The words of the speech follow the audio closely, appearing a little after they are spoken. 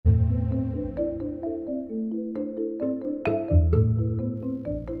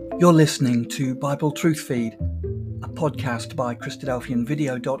You're listening to Bible Truth Feed, a podcast by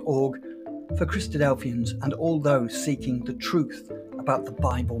Christadelphianvideo.org for Christadelphians and all those seeking the truth about the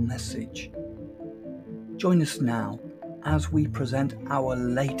Bible message. Join us now as we present our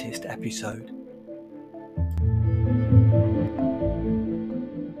latest episode.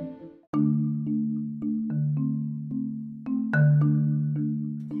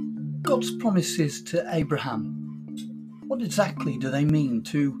 God's promises to Abraham. What exactly do they mean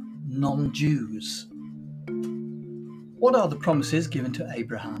to non-Jews? What are the promises given to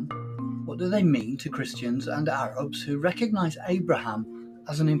Abraham? What do they mean to Christians and Arabs who recognize Abraham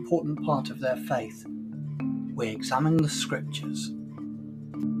as an important part of their faith? We examine the scriptures.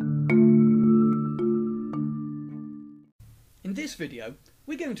 In this video,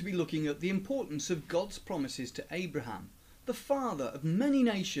 we're going to be looking at the importance of God's promises to Abraham, the father of many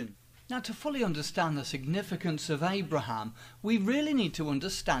nations. Now, to fully understand the significance of Abraham, we really need to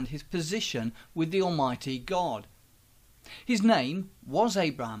understand his position with the Almighty God. His name was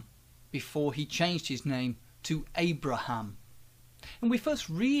Abraham before he changed his name to Abraham. And we first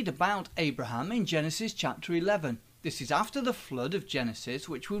read about Abraham in Genesis chapter 11. This is after the flood of Genesis,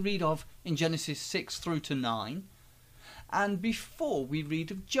 which we read of in Genesis 6 through to 9. And before we read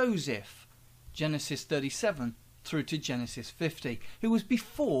of Joseph, Genesis 37 through to Genesis 50, who was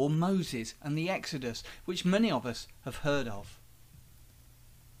before Moses and the Exodus, which many of us have heard of.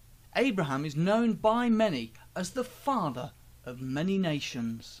 Abraham is known by many as the father of many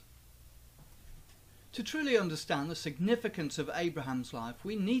nations. To truly understand the significance of Abraham's life,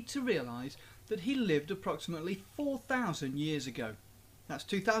 we need to realise that he lived approximately 4,000 years ago. That's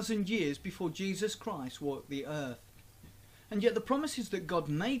 2,000 years before Jesus Christ walked the earth. And yet the promises that God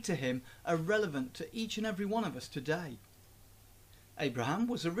made to him are relevant to each and every one of us today. Abraham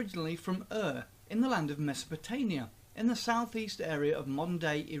was originally from Ur, in the land of Mesopotamia, in the southeast area of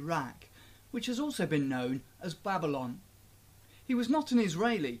modern-day Iraq, which has also been known as Babylon. He was not an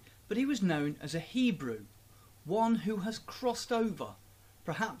Israeli, but he was known as a Hebrew, one who has crossed over,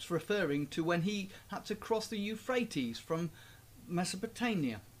 perhaps referring to when he had to cross the Euphrates from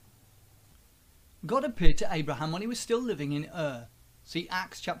Mesopotamia. God appeared to Abraham when he was still living in Ur. See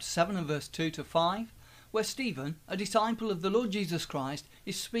Acts chapter 7 and verse 2 to 5, where Stephen, a disciple of the Lord Jesus Christ,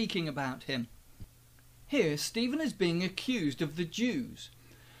 is speaking about him. Here Stephen is being accused of the Jews,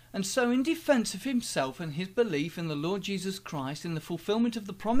 and so in defence of himself and his belief in the Lord Jesus Christ in the fulfilment of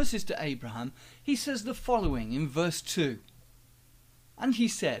the promises to Abraham, he says the following in verse 2. And he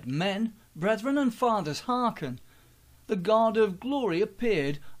said, Men, brethren and fathers, hearken. The God of glory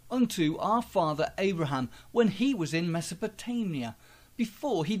appeared unto our father Abraham when he was in Mesopotamia,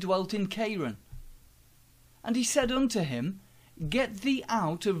 before he dwelt in Canaan. And he said unto him, Get thee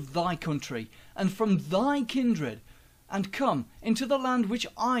out of thy country, and from thy kindred, and come into the land which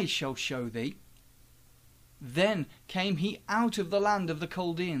I shall show thee. Then came he out of the land of the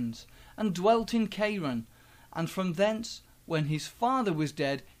Chaldeans, and dwelt in Canaan, and from thence, when his father was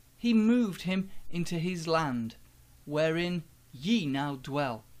dead, he moved him into his land, wherein ye now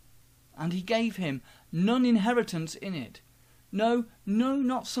dwell. And he gave him none inheritance in it, no,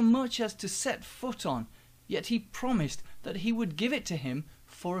 not so much as to set foot on, yet he promised that he would give it to him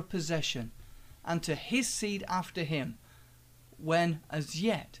for a possession, and to his seed after him, when as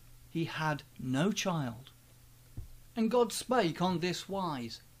yet he had no child. And God spake on this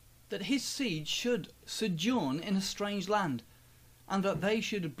wise, that his seed should sojourn in a strange land, and that they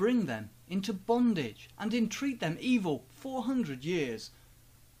should bring them into bondage, and entreat them evil 400 years.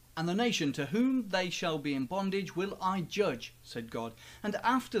 And the nation to whom they shall be in bondage will I judge, said God, and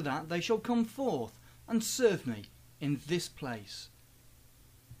after that they shall come forth and serve me in this place.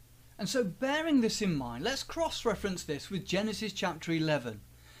 And so bearing this in mind, let's cross-reference this with Genesis chapter 11.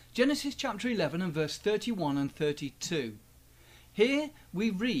 Genesis chapter 11 and verse 31 and 32. Here we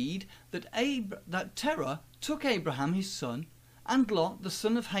read that Terah took Abraham his son, and Lot the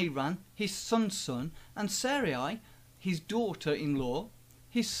son of Haran his son's son, and Sarai his daughter-in-law,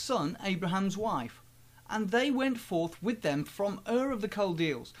 his son Abraham's wife, and they went forth with them from Ur of the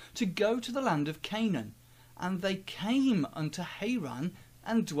Chaldees to go to the land of Canaan. And they came unto Haran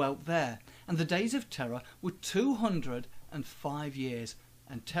and dwelt there. And the days of Terah were 205 years,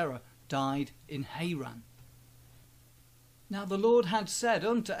 and Terah died in Haran. Now the Lord had said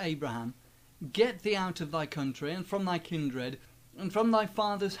unto Abraham, Get thee out of thy country, and from thy kindred, and from thy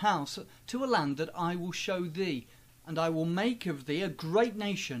father's house, to a land that I will show thee. And I will make of thee a great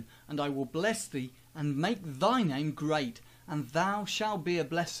nation, and I will bless thee, and make thy name great, and thou shalt be a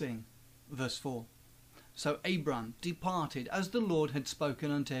blessing. Verse 4. So Abram departed as the Lord had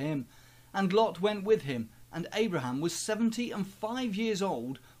spoken unto him, and Lot went with him, and Abraham was 75 years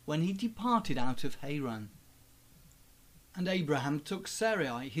old when he departed out of Haran. And Abraham took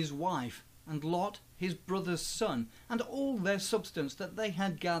Sarai his wife, and Lot his brother's son, and all their substance that they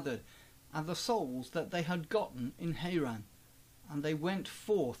had gathered, and the souls that they had gotten in Haran. And they went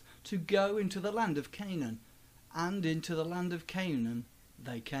forth to go into the land of Canaan, and into the land of Canaan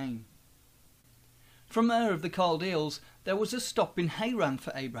they came. From Ur of the Chaldeans there was a stop in Haran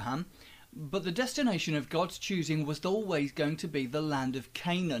for Abraham, but the destination of God's choosing was always going to be the land of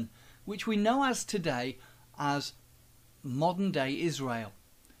Canaan, which we know as today as modern-day Israel,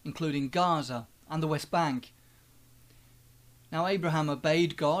 including Gaza and the West Bank. Now Abraham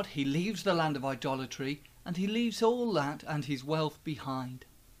obeyed God, he leaves the land of idolatry, and he leaves all that and his wealth behind.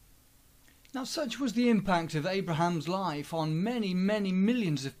 Now such was the impact of Abraham's life on many, many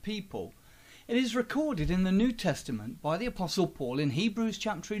millions of people. It is recorded in the New Testament by the Apostle Paul in Hebrews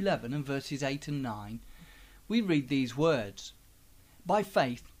chapter 11 and verses 8 and 9. We read these words: "By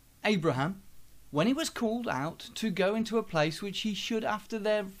faith Abraham, when he was called out to go into a place which he should after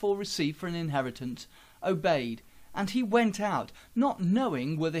therefore receive for an inheritance, obeyed, and he went out, not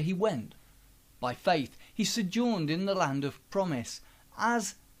knowing whither he went. By faith he sojourned in the land of promise,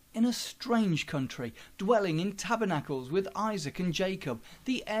 as in a strange country, dwelling in tabernacles with Isaac and Jacob,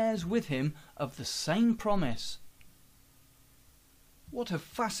 the heirs with him of the same promise." What a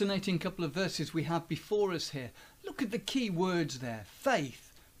fascinating couple of verses we have before us here. Look at the key words there: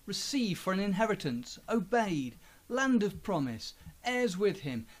 faith, receive for an inheritance, obeyed, land of promise, heirs with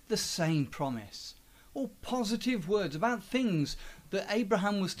him, the same promise. All positive words about things that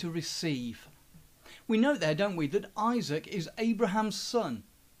Abraham was to receive. We note there, don't we, that Isaac is Abraham's son.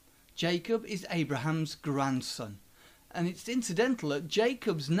 Jacob is Abraham's grandson. And it's incidental that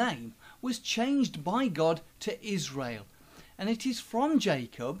Jacob's name was changed by God to Israel. And it is from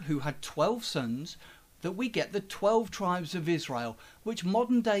Jacob, who had 12 sons, that we get the 12 tribes of Israel, which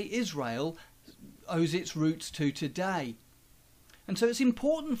modern-day Israel owes its roots to today. And so it's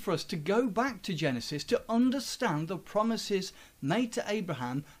important for us to go back to Genesis to understand the promises made to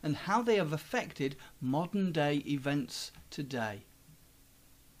Abraham and how they have affected modern-day events today.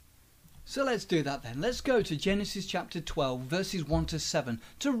 So let's do that then. Let's go to Genesis chapter 12, verses 1 to 7,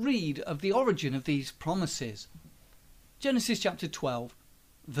 to read of the origin of these promises. Genesis chapter 12,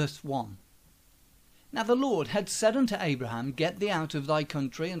 verse 1. "Now the Lord had said unto Abraham, Get thee out of thy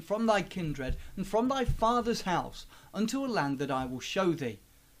country, and from thy kindred, and from thy father's house, unto a land that I will show thee.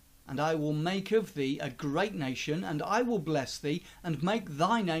 And I will make of thee a great nation, and I will bless thee, and make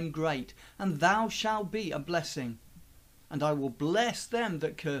thy name great, and thou shalt be a blessing. And I will bless them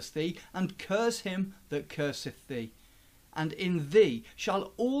that curse thee, and curse him that curseth thee. And in thee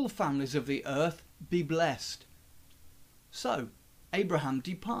shall all families of the earth be blessed. So Abraham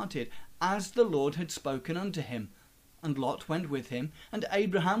departed, as the Lord had spoken unto him. And Lot went with him, and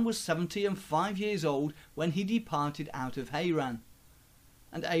Abraham was 75 years old when he departed out of Haran.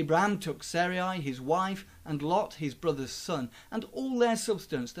 And Abraham took Sarai his wife, and Lot his brother's son, and all their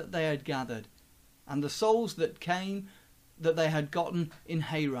substance that they had gathered, and the souls that came that they had gotten in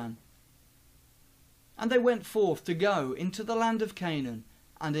Haran. And they went forth to go into the land of Canaan,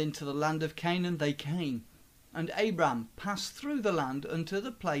 and into the land of Canaan they came. And Abram passed through the land unto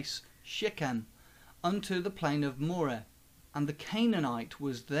the place Shechem, unto the plain of Moreh, and the Canaanite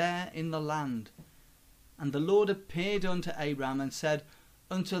was there in the land. And the Lord appeared unto Abram and said,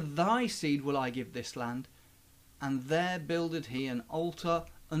 Unto thy seed will I give this land. And there builded he an altar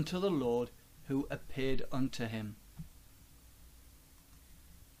unto the Lord, who appeared unto him."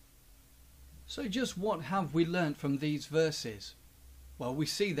 So just what have we learnt from these verses? Well, we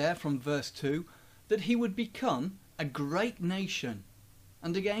see there from verse 2 that he would become a great nation.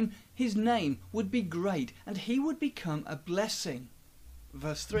 And again, his name would be great, and he would become a blessing.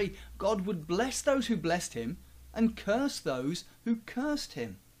 Verse 3, God would bless those who blessed him, and curse those who cursed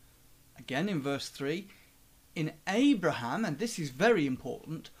him. Again in verse 3, in Abraham, and this is very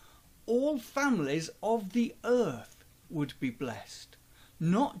important, all families of the earth would be blessed.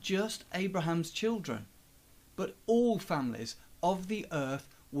 Not just Abraham's children, but all families of the earth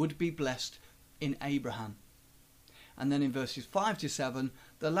would be blessed in Abraham. And then in verses 5 to 7,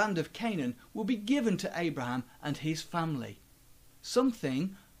 the land of Canaan will be given to Abraham and his family.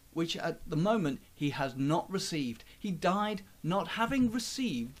 Something which at the moment he has not received. He died not having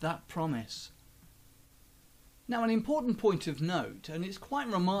received that promise. Now, an important point of note, and it's quite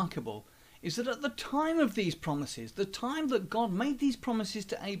remarkable, is that at the time of these promises, the time that God made these promises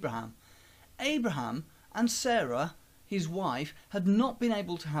to Abraham, Abraham and Sarah, his wife, had not been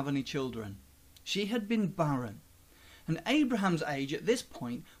able to have any children. She had been barren. And Abraham's age at this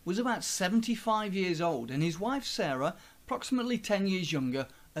point was about 75 years old, and his wife Sarah approximately 10 years younger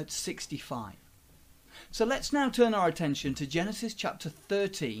at 65. So let's now turn our attention to Genesis chapter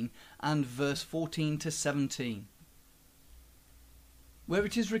 13 and verse 14 to 17, where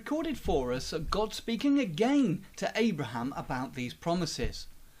it is recorded for us God speaking again to Abraham about these promises.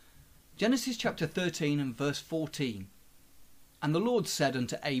 Genesis chapter 13 and verse 14. And the Lord said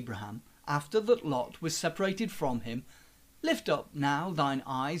unto Abraham, after that Lot was separated from him, Lift up now thine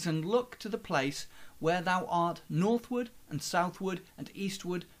eyes, and look to the place where thou art northward, and southward, and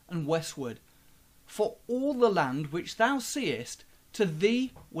eastward, and westward. For all the land which thou seest, to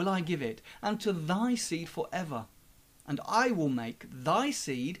thee will I give it, and to thy seed for ever. And I will make thy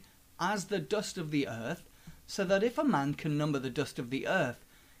seed as the dust of the earth, so that if a man can number the dust of the earth,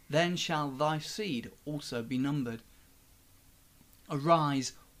 then shall thy seed also be numbered.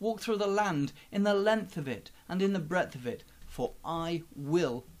 Arise, walk through the land in the length of it, and in the breadth of it, for I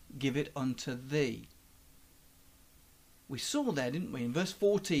will give it unto thee. We saw there, didn't we, in verse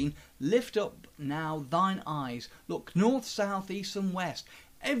 14, lift up now thine eyes, look north, south, east and west.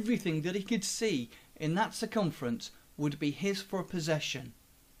 Everything that he could see in that circumference would be his for a possession.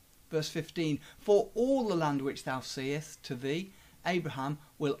 Verse 15, for all the land which thou seest, to thee, Abraham,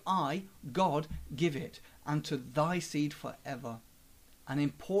 will I, God, give it, and to thy seed for ever. An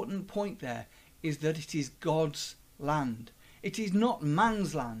important point there is that it is God's land. It is not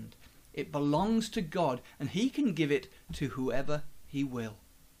man's land. It belongs to God, and he can give it to whoever he will.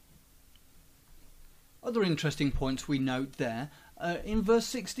 Other interesting points we note there. In verse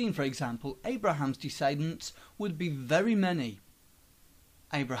 16, for example, Abraham's descendants would be very many.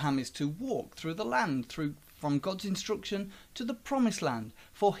 Abraham is to walk through the land, from God's instruction to the promised land,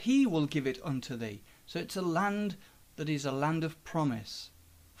 for he will give it unto thee. So it's a land that is a land of promise.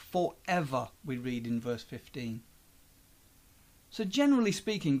 Forever, we read in verse 15. So generally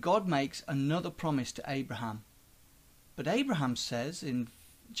speaking, God makes another promise to Abraham. But Abraham says in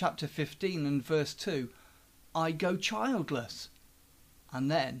chapter 15 and verse 2, I go childless.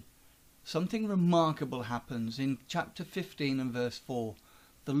 And then something remarkable happens in chapter 15 and verse 4.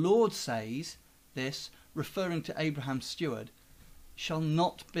 The Lord says this, referring to Abraham's steward, shall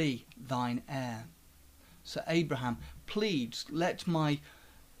not be thine heir. So Abraham pleads, let my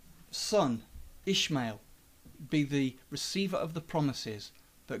son Ishmael be the receiver of the promises,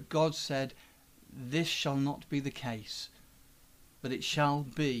 but God said, this shall not be the case, but it shall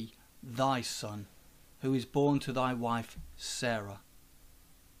be thy son, who is born to thy wife Sarah.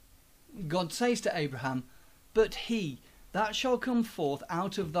 God says to Abraham, but he that shall come forth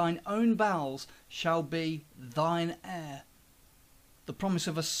out of thine own bowels shall be thine heir. The promise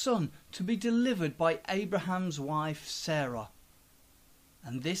of a son to be delivered by Abraham's wife Sarah.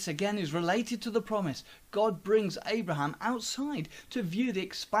 And this again is related to the promise. God brings Abraham outside to view the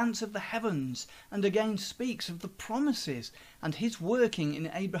expanse of the heavens, and again speaks of the promises and his working in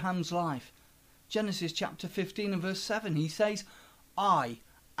Abraham's life. Genesis chapter 15 and verse 7, he says, I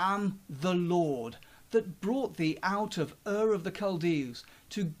am the Lord that brought thee out of Ur of the Chaldees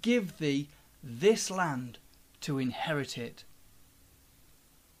to give thee this land to inherit it.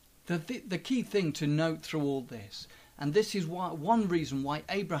 The key thing to note through all this, and this is one reason why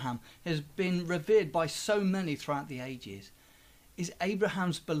Abraham has been revered by so many throughout the ages, is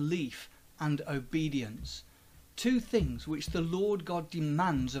Abraham's belief and obedience. Two things which the Lord God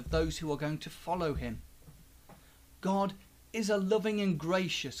demands of those who are going to follow him. God is a loving and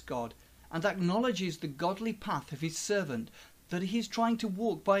gracious God, and acknowledges the godly path of his servant that he is trying to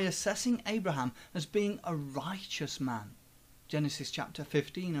walk by assessing Abraham as being a righteous man. Genesis chapter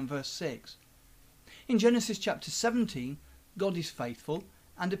 15 and verse 6. In Genesis chapter 17, God is faithful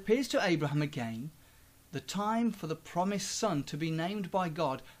and appears to Abraham again. The time for the promised son to be named by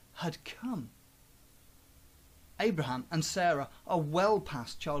God had come. Abraham and Sarah are well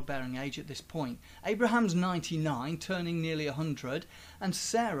past childbearing age at this point. Abraham's 99, turning nearly 100, and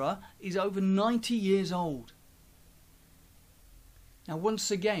Sarah is over 90 years old. Now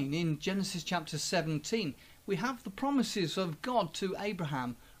once again in Genesis chapter 17, we have the promises of God to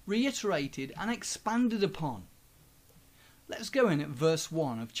Abraham reiterated and expanded upon. Let's go in at verse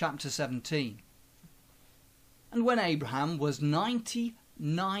 1 of chapter 17. And when Abraham was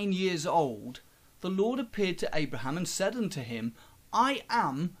 99 years old, the Lord appeared to Abraham and said unto him, I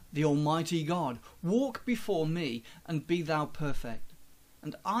am the Almighty God. Walk before me and be thou perfect.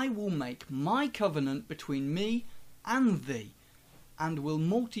 And I will make my covenant between me and thee, and will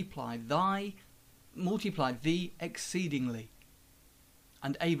multiply thee exceedingly.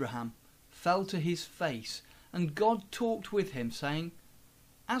 And Abraham fell to his face, and God talked with him, saying,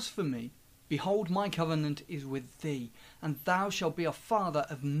 As for me, Behold, my covenant is with thee, and thou shalt be a father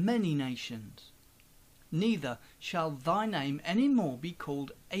of many nations. Neither shall thy name any more be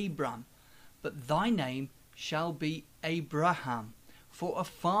called Abram, but thy name shall be Abraham. For a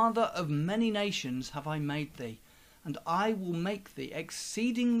father of many nations have I made thee, and I will make thee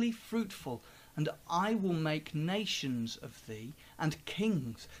exceedingly fruitful, and I will make nations of thee, and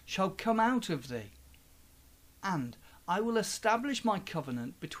kings shall come out of thee. And I will establish my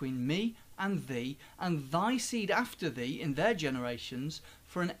covenant between me and thee, and thy seed after thee in their generations,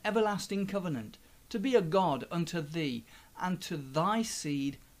 for an everlasting covenant, to be a God unto thee, and to thy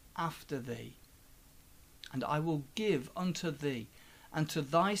seed after thee. And I will give unto thee, and to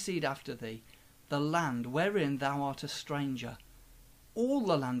thy seed after thee, the land wherein thou art a stranger, all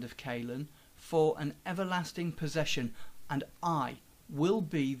the land of Canaan, for an everlasting possession, and I will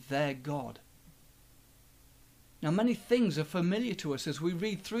be their God. Now, many things are familiar to us as we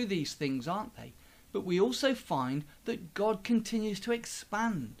read through these things, aren't they? But we also find that God continues to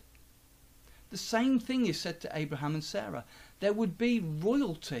expand. The same thing is said to Abraham and Sarah. There would be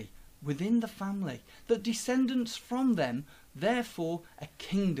royalty within the family, that descendants from them, therefore a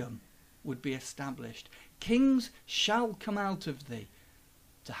kingdom would be established. Kings shall come out of thee.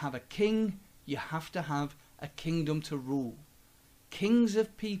 To have a king, you have to have a kingdom to rule. Kings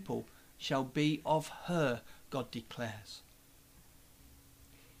of people shall be of her, God declares.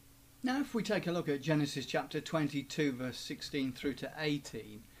 Now if we take a look at Genesis chapter 22 verse 16 through to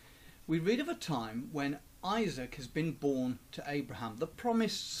 18, we read of a time when Isaac has been born to Abraham, the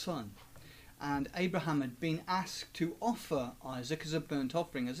promised son, and Abraham had been asked to offer Isaac as a burnt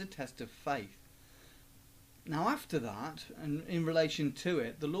offering, as a test of faith. Now after that, and in relation to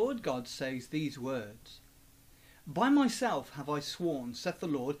it, the Lord God says these words, By myself have I sworn, saith the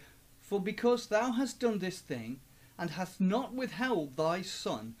Lord, for because thou hast done this thing, and hast not withheld thy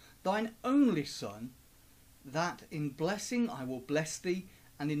son, thine only son, that in blessing I will bless thee,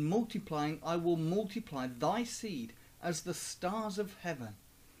 and in multiplying I will multiply thy seed as the stars of heaven,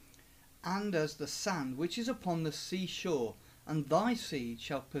 and as the sand which is upon the seashore, and thy seed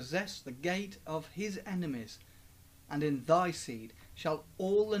shall possess the gate of his enemies, and in thy seed shall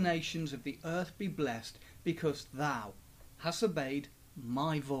all the nations of the earth be blessed, because thou hast obeyed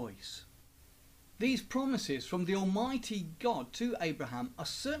my voice. These promises from the Almighty God to Abraham are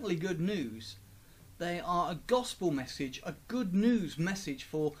certainly good news. They are a gospel message, a good news message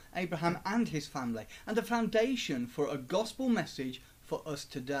for Abraham and his family, and a foundation for a gospel message for us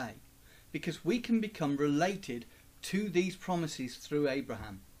today, because we can become related to these promises through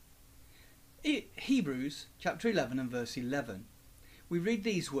Abraham. In Hebrews chapter 11 and verse 11, we read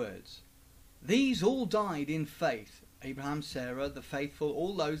these words, These all died in faith, Abraham, Sarah, the faithful,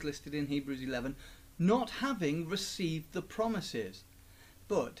 all those listed in Hebrews 11, not having received the promises,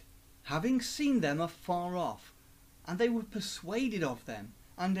 but having seen them afar off, and they were persuaded of them,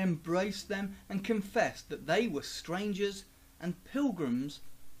 and embraced them, and confessed that they were strangers and pilgrims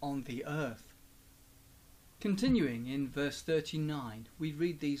on the earth. Continuing in verse 39, we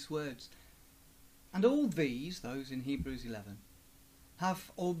read these words, And all these, those in Hebrews 11,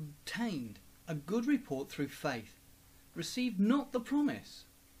 have obtained a good report through faith, received not the promise,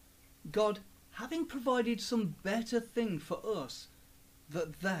 God having provided some better thing for us,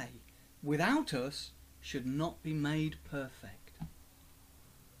 that they, without us, should not be made perfect.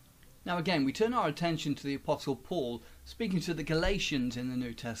 Now again, we turn our attention to the Apostle Paul speaking to the Galatians in the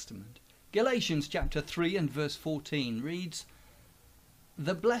New Testament. Galatians chapter 3 and verse 14 reads,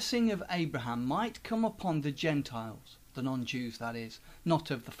 The blessing of Abraham might come upon the Gentiles, the non-Jews that is, not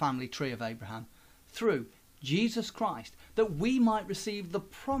of the family tree of Abraham, through Jesus Christ, that we might receive the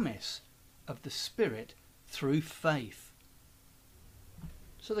promise of the Spirit through faith.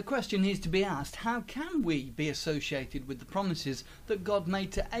 So the question needs to be asked, how can we be associated with the promises that God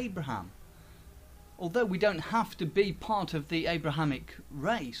made to Abraham? Although we don't have to be part of the Abrahamic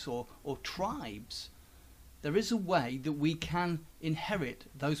race or tribes, there is a way that we can inherit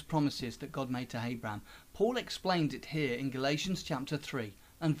those promises that God made to Abraham. Paul explains it here in Galatians chapter 3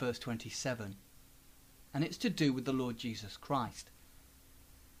 and verse 27. And it's to do with the Lord Jesus Christ.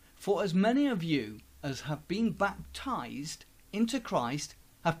 For as many of you as have been baptized into Christ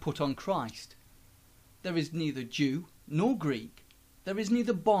have put on Christ. There is neither Jew nor Greek, there is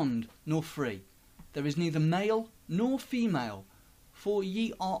neither bond nor free, there is neither male nor female, for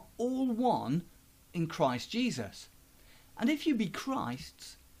ye are all one in Christ Jesus. And if you be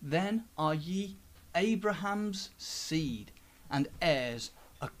Christ's, then are ye Abraham's seed, and heirs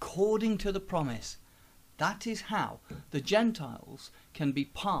according to the promise. That is how the Gentiles can be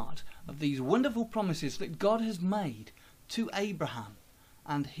part of these wonderful promises that God has made to Abraham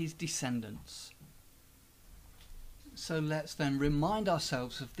and his descendants. So let's then remind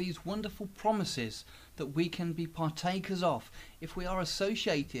ourselves of these wonderful promises that we can be partakers of if we are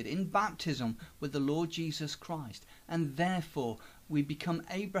associated in baptism with the Lord Jesus Christ, and therefore we become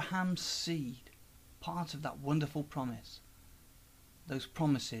Abraham's seed, part of that wonderful promise. Those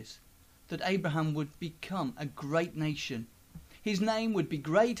promises that Abraham would become a great nation. His name would be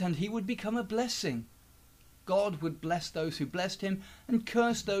great and he would become a blessing. God would bless those who blessed him and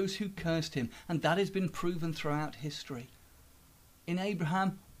curse those who cursed him, and that has been proven throughout history. In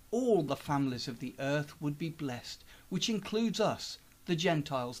Abraham, all the families of the earth would be blessed, which includes us, the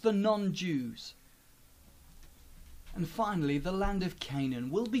Gentiles, the non-Jews. And finally, the land of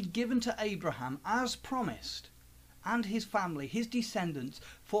Canaan will be given to Abraham as promised, and his family, his descendants,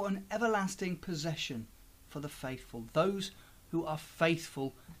 for an everlasting possession for the faithful, those who are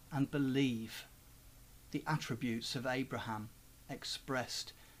faithful and believe the attributes of Abraham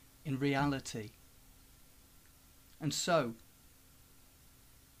expressed in reality. And so,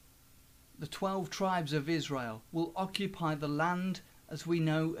 the 12 tribes of Israel will occupy the land as we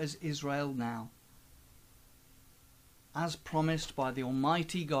know as Israel now, as promised by the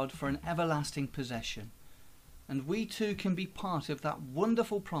Almighty God for an everlasting possession. And we too can be part of that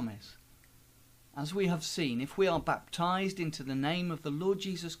wonderful promise. As we have seen, if we are baptized into the name of the Lord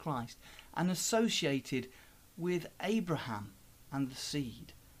Jesus Christ and associated with Abraham and the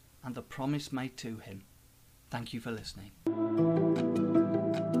seed and the promise made to him. Thank you for listening.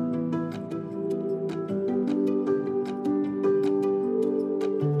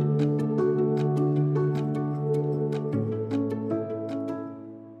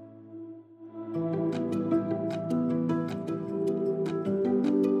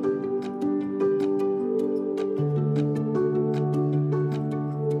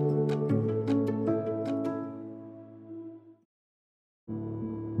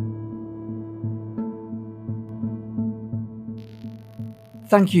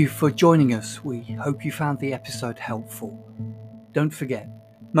 Thank you for joining us. We hope you found the episode helpful. Don't forget,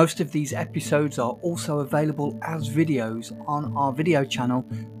 most of these episodes are also available as videos on our video channel,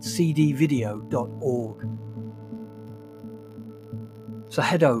 cdvideo.org. So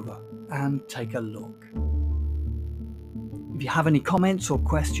head over and take a look. If you have any comments or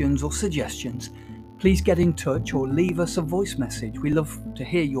questions or suggestions, please get in touch or leave us a voice message. We love to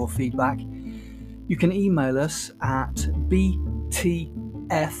hear your feedback. You can email us at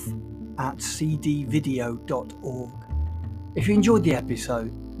btf@cdvideo.org. If you enjoyed the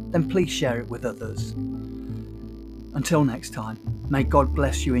episode, then please share it with others. Until next time, may God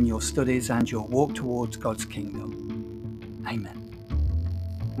bless you in your studies and your walk towards God's kingdom. Amen.